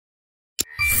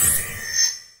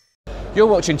You're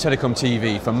watching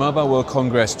TelecomTV for Mobile World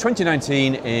Congress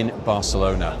 2019 in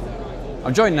Barcelona.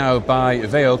 I'm joined now by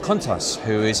Veijo Kontas,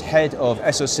 who is Head of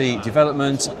SoC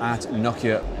Development at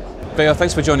Nokia. Veijo,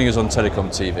 thanks for joining us on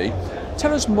TelecomTV.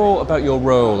 Tell us more about your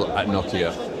role at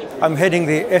Nokia. I'm heading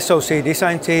the SoC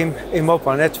design team in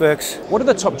mobile networks. What are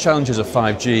the top challenges of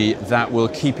 5G that will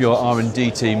keep your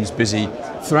R&D teams busy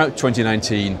throughout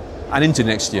 2019 and into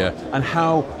next year, and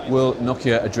how will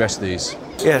Nokia address these?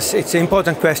 Yes, it's an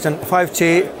important question.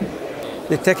 5G,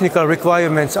 the technical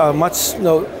requirements are much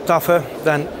tougher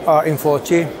than are in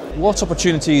 4G. What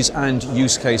opportunities and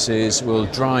use cases will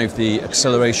drive the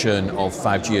acceleration of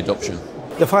 5G adoption?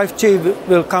 The 5G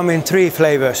will come in three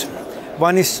flavors.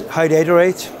 One is high data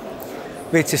rate,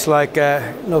 which is like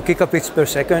gigabits per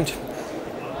second.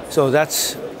 So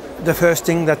that's the first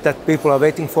thing that people are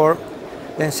waiting for.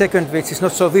 Then second, which is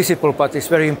not so visible but is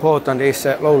very important, is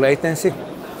low latency,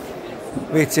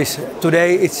 which is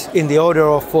today it's in the order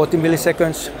of 40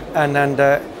 milliseconds, and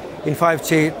in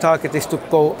 5G target is to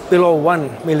go below 1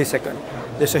 millisecond.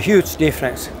 There's a huge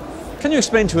difference. Can you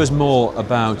explain to us more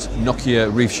about Nokia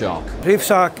ReefShark?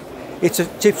 ReefShark, it's a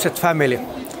chipset family,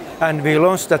 and we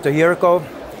launched that a year ago.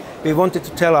 We wanted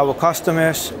to tell our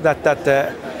customers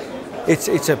that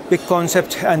it's a big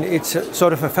concept, and it's a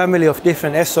sort of a family of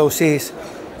different SoCs,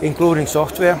 including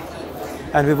software.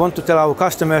 And we want to tell our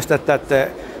customers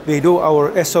that we do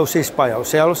our SoCs by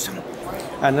ourselves.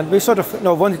 And we sort of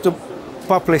wanted to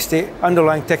publish the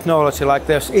underlying technology, like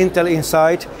there's Intel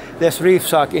inside, there's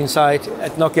ReefShark inside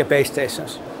at Nokia base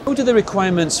stations. How do the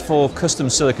requirements for custom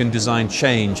silicon design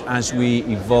change as we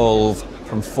evolve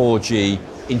from 4G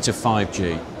into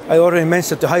 5G? I already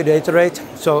mentioned the high data rate,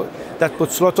 so that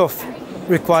puts a lot of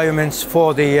requirements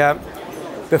for the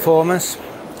performance.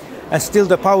 And still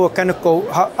the power cannot go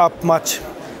up much.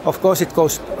 Of course it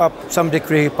goes up some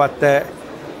degree, but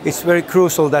it's very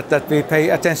crucial that we pay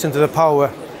attention to the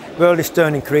power. World is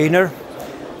turning greener,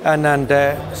 and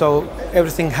so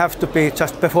everything has to be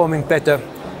just performing better,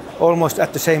 almost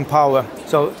at the same power.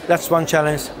 So that's one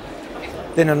challenge.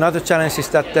 Then another challenge is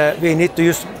that we need to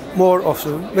use more of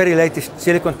the very latest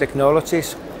silicon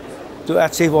technologies to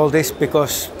achieve all this,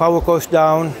 because power goes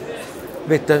down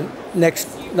with the next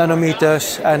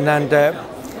nanometers, and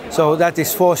so that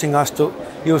is forcing us to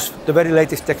use the very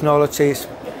latest technologies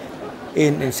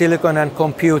in silicon and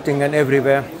computing and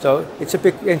everywhere. So it's a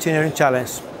big engineering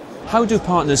challenge. How do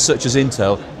partners such as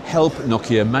Intel help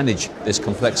Nokia manage this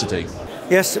complexity?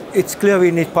 Yes, it's clear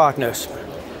we need partners.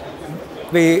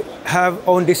 We have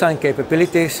own design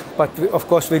capabilities, but of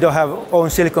course we don't have own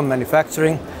silicon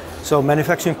manufacturing, so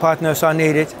manufacturing partners are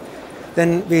needed.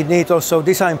 Then we need also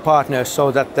design partners,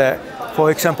 so that,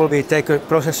 for example, we take a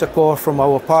processor core from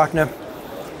our partner,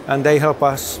 and they help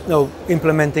us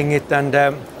implementing it. And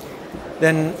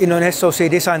then in an SoC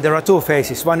design there are two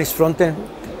phases. One is front-end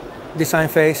design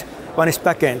phase, one is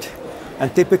back-end.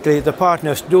 And typically the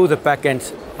partners do the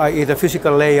back-end, i.e. the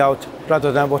physical layout,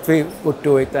 rather than what we would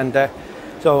do it. And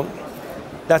so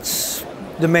that's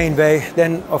the main way.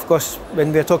 Then, of course,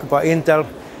 when we're talking about Intel,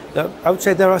 I would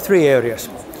say there are three areas.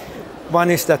 One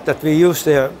is that we use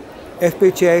their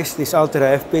FPGAs, these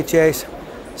Altera FPGAs.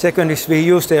 Second is we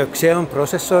use their Xeon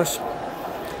processors,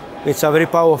 which are very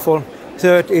powerful.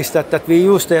 Third is that we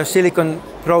use their silicon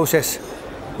process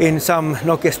in some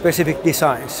Nokia-specific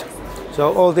designs.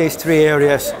 So all these three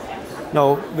areas,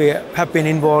 we have been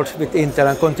involved with Intel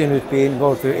and continue to be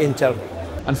involved with Intel.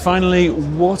 And finally,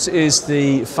 what is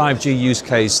the 5G use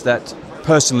case that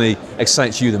personally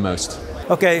excites you the most?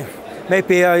 Okay,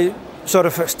 maybe I sort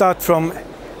of start from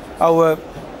our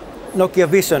Nokia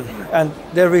vision, and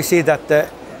there we see that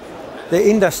the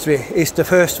industry is the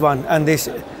first one, and this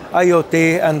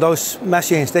IoT and those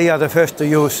machines, they are the first to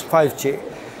use 5G.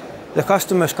 The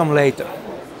customers come later.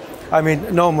 I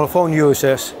mean, normal phone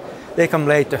users, they come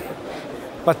later.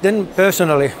 But then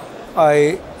personally,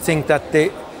 I think that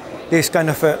this kind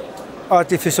of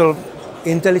artificial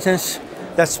intelligence,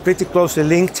 that's pretty closely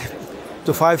linked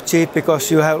to 5G,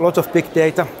 because you have a lot of big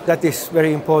data. That is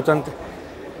very important.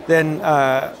 Then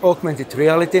augmented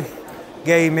reality,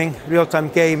 gaming, real-time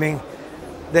gaming,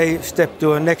 they step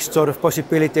to a next sort of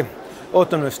possibility.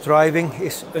 Autonomous driving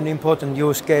is an important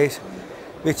use case,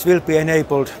 which will be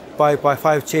enabled by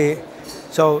 5G.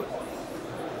 So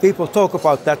people talk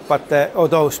about that, but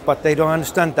they don't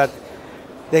understand that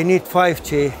they need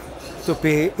 5G to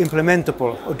be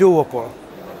implementable or doable,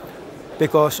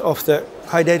 because of the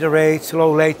high data rates,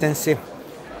 low latency,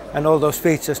 and all those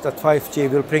features that 5G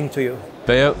will bring to you.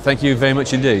 Veijo, thank you very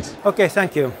much indeed. Okay,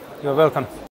 thank you. You're welcome.